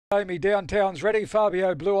Amy Downtown's ready.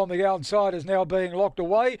 Fabio Blue on the outside is now being locked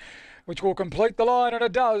away, which will complete the line, and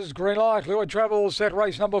it does. Green light. Lured Travels set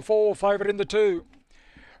race number 4, favourite in the 2.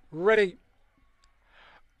 Ready.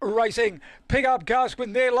 Racing, pick up Gus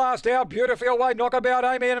with their last out, beautifully away, Knockabout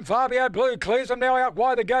Amy and Fabio Blue clears them now out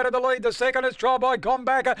wide. They go to the lead. The second is trial by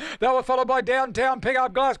Combacker. They were followed by Downtown. Pick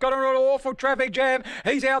up Gus got an awful traffic jam.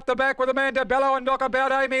 He's out the back with Amanda Bello and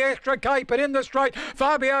Knockabout Amy. Extra Cape, and in the straight,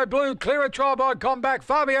 Fabio Blue clear a trial by Comback.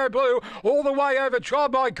 Fabio Blue all the way over, trial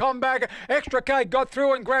by Comback. Extra Cape got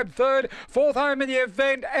through and grabbed third. Fourth home in the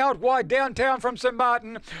event, out wide Downtown from St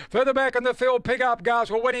Martin. Further back in the field, pick up Gus.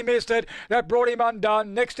 Well, when he missed it, that brought him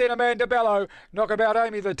undone. Next in Amanda Bello. Knockabout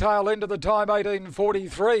Amy, the tail end of the time,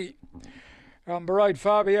 18:43. Number 8,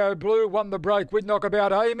 Fabio Blue, won the break with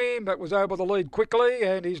Knockabout Amy, but was able to lead quickly,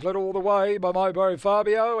 and he's led all the way by Mobo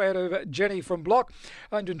Fabio out of Jenny from Block.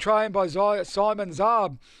 Engine trained by Simon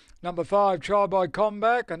Zarb. Number 5, tried by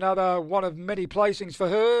Comback, another one of many placings for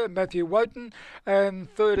her, Matthew Wotan. And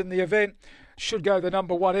third in the event should go the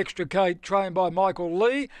number 1, Extra Kate, trained by Michael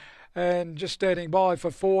Lee. And just standing by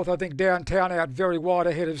for fourth, I think Downtown out very wide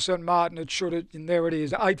ahead of St Martin. It should, and there it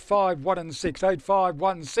is, 8, 5, 1 and 6, 8, 5,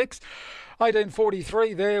 1, 6.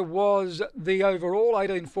 18:43 there was the overall,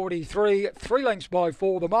 18:43, 3 lengths by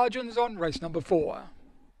 4, the margins on race number 4.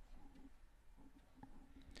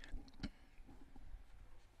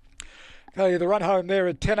 Okay, the run home there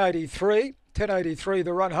at 10:83, 10:83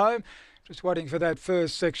 the run home. Just waiting for that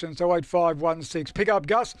first section, so 8, 5, 1, 6. Pick up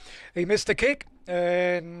Gus, he missed the kick.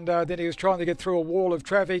 And then he was trying to get through a wall of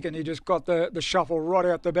traffic, and he just got the shuffle right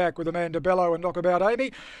out the back with Amanda Bello and Knockabout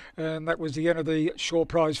Amy. And that was the end of the Shore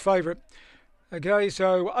Prize favourite. Okay,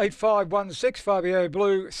 so 8, 5, 1, 6. Fabio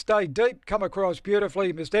Blue stayed deep, come across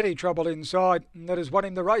beautifully, missed any trouble inside, and that has won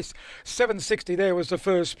him the race. 760 there was the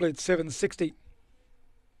first split, 760.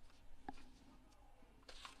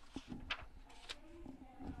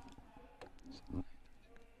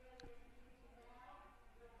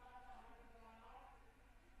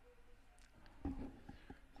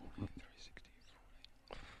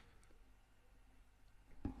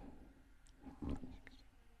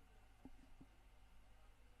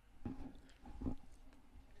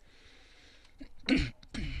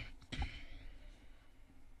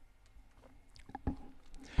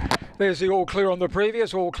 There's the all clear on the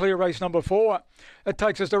previous, all clear race number 4. It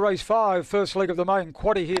takes us to race 5, first leg of the main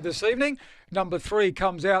quaddie here this evening. Number 3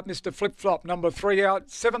 comes out, Mr. Flip Flop. Number 3 out,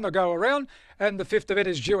 7 to go around, and the 5th event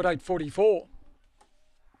is due at 8:44.